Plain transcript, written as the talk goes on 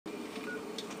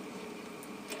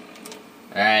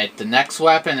Alright, the next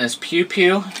weapon is Pew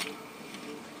Pew.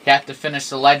 You have to finish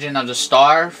the Legend of the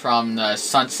Star from the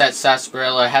Sunset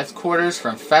Sarsaparilla headquarters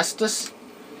from Festus.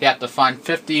 You have to find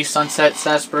 50 Sunset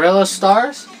Sarsaparilla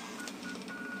stars.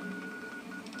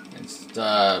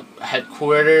 The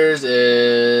headquarters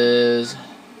is...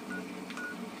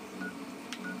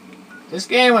 This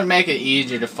game would make it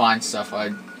easier to find stuff.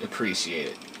 I'd appreciate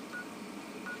it.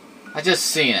 I just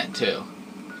seen it too.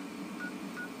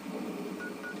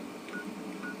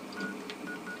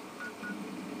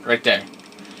 Right there.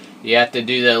 You have to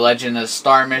do the Legend of the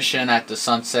Star mission at the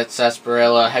Sunset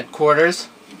Sarsaparilla headquarters.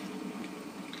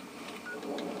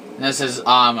 And this is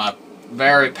a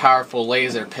very powerful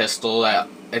laser pistol that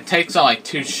it takes on like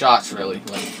 2 shots really.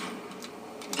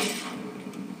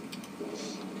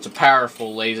 It's a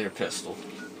powerful laser pistol.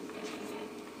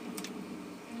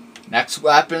 Next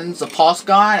weapon's the pulse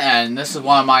gun, and this is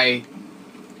one of my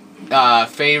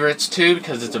favorites too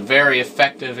because it's a very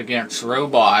effective against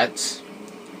robots.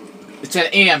 It's an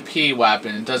EMP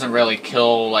weapon. It doesn't really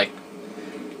kill, like,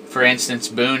 for instance,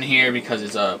 Boone here because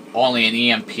it's only an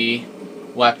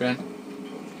EMP weapon.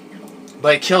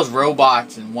 But it kills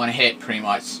robots in 1 hit, pretty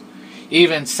much.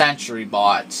 Even sentry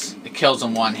bots, it kills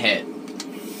in 1 hit.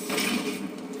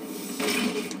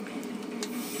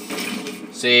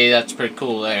 See, that's pretty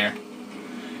cool there.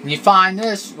 And you find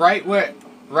this right with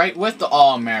the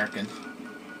All-American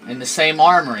in the same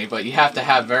armory, but you have to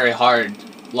have very hard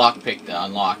lockpick to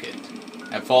unlock it.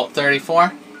 At Vault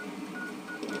 34.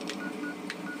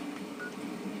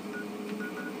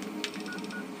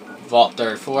 Vault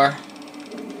 34.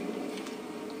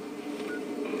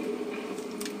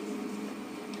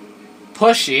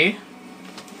 Pushy.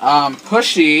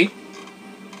 Pushy.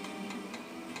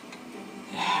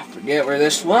 I forget where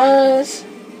this was.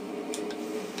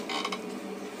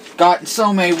 Gotten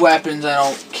so many weapons I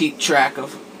don't keep track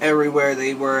of everywhere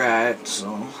they were at,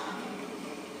 so...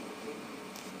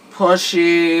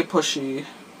 Pushy.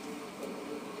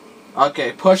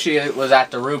 Okay, Pushy was at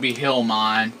the Ruby Hill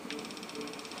mine.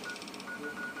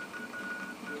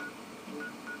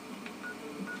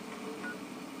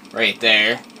 Right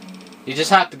there. You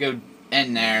just have to go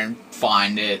in there and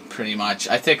find it, pretty much.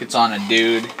 I think it's on a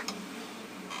dude.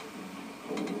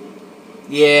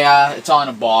 Yeah, it's on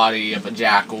a body of a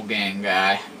Jackal Gang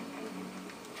guy.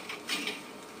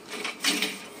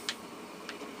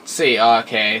 Let's see,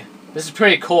 okay. This is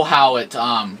pretty cool how it,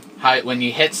 when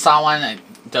you hit someone, it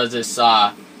does this,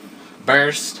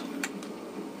 burst.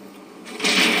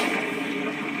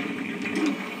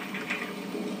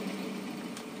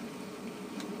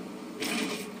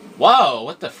 Whoa,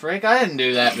 what the frick? I didn't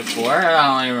do that before.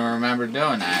 I don't even remember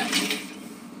doing that.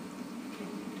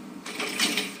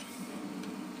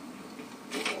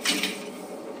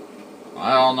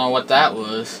 I don't know what that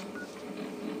was.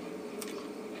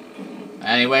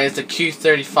 Anyways, the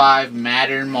Q-35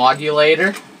 Matter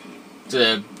Modulator. It's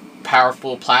a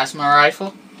powerful plasma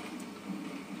rifle.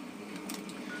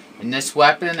 And this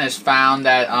weapon is found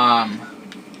at,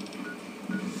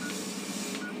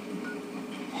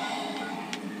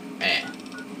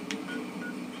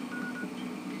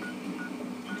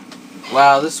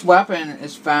 Well, this weapon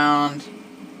is found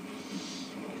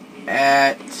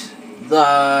at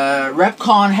the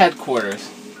REPCONN headquarters.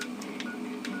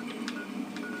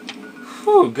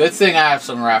 Whew, good thing I have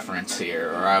some reference here,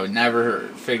 or I would never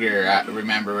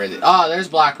remember where the... Oh, there's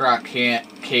Black Rock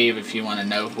Cave if you want to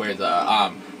know where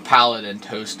the Paladin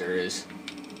Toaster is.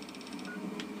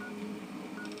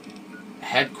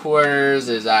 Headquarters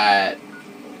is at...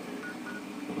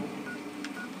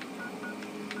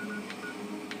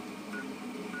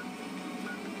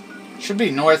 Should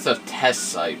be north of test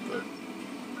site, but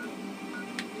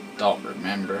don't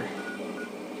remember.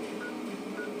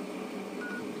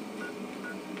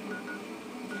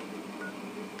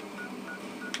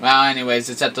 Well, anyways,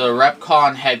 it's at the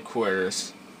REPCONN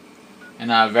headquarters. In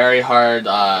a very hard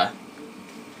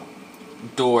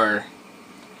door.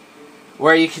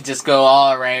 Where you could just go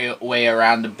all the way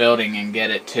around the building and get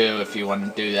it too if you want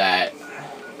to do that.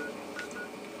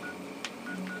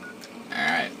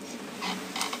 Alright.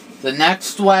 The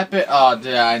next weapon... Oh,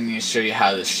 I need to show you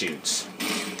how this shoots.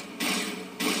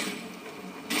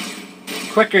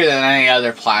 Quicker than any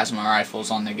other plasma rifles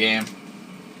on the game.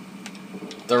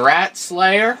 The Rat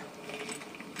Slayer.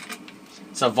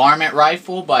 It's a varmint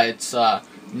rifle, but it's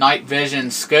night vision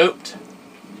scoped.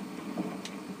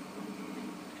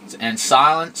 And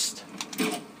silenced.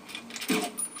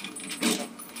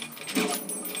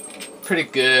 Pretty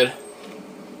good.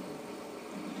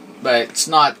 But it's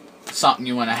not something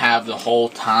you want to have the whole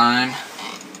time.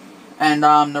 And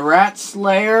the Rat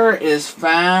Slayer is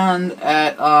found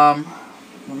at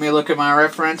let me look at my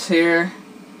reference here.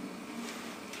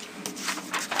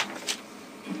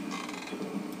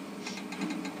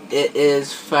 it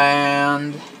is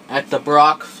found at the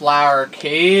Brock Flower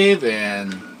Cave,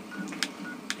 and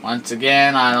once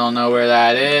again, I don't know where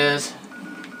that is.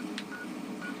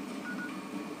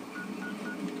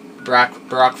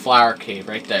 Brock Flower Cave,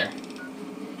 right there.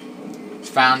 It's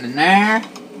found in there,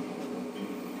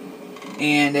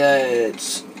 and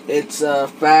it's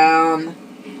found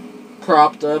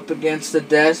propped up against the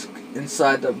desk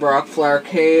inside the Brock Flower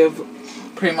Cave,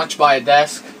 pretty much by a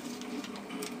desk.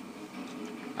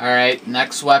 Alright,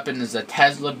 next weapon is a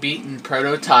Tesla beaten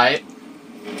prototype.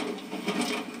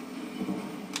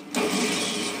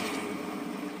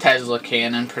 Tesla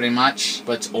cannon, pretty much,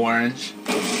 but it's orange.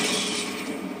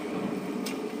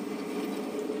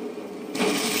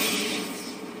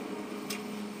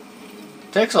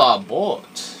 Takes a lot of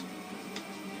bullets.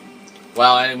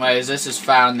 Well, anyways, this is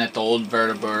found at the old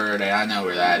Vertibird, and I know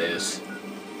where that is.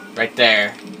 Right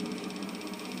there.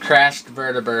 Crashed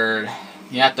Vertibird.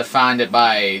 You have to find it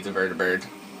by the Vertibird.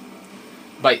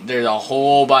 But there's a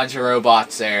whole bunch of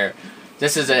robots there.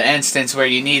 This is an instance where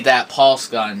you need that pulse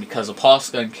gun, because a pulse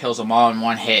gun kills them all in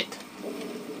one hit.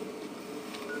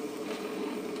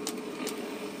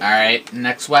 Alright,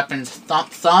 next weapon's Thump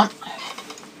Thump.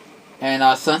 And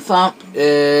Thump Thump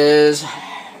is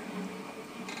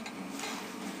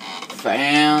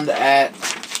found at,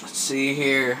 let's see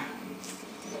here,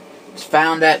 it's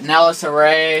found at Nellis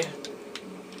Array.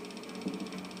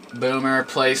 Boomer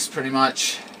place, pretty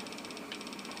much.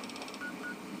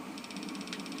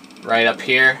 Right up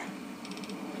here.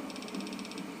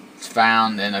 It's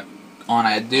found on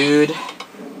a dude.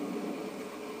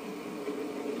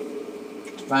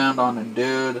 It's found on a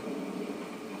dude.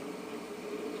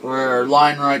 We're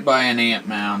lying right by an ant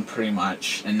mound, pretty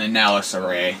much, in the Nellis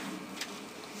Array.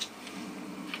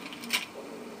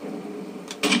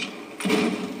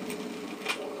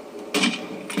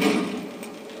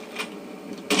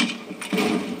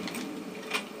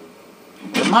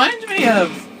 Reminds me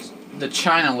of the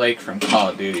China Lake from Call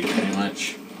of Duty, pretty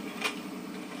much.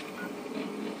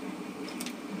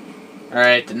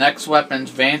 Alright, the next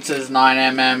weapon's Vance's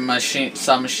 9mm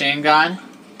submachine gun.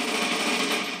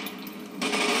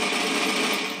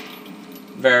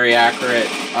 Very accurate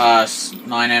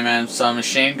 9mm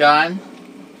submachine gun.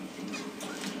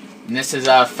 And this is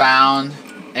found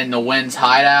in the Wind's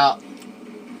hideout,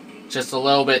 just a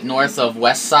little bit north of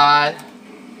West Side.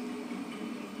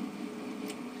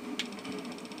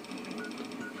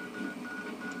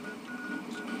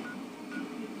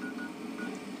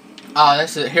 Oh,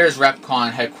 here's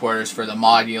Repcon headquarters for the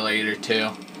modulator too.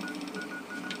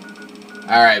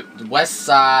 Alright, the West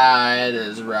Side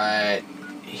is right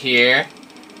here.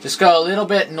 Just go a little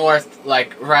bit north,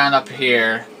 like around up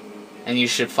here, and you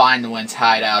should find the Wind's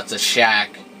hideout. It's a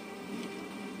shack.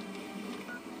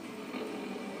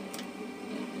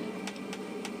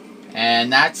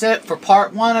 And that's it for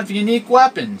part 1 of Unique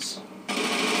Weapons.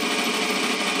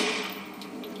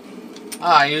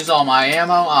 I used all my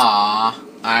ammo.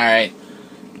 Alright.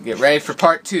 Get ready for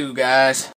part 2, guys.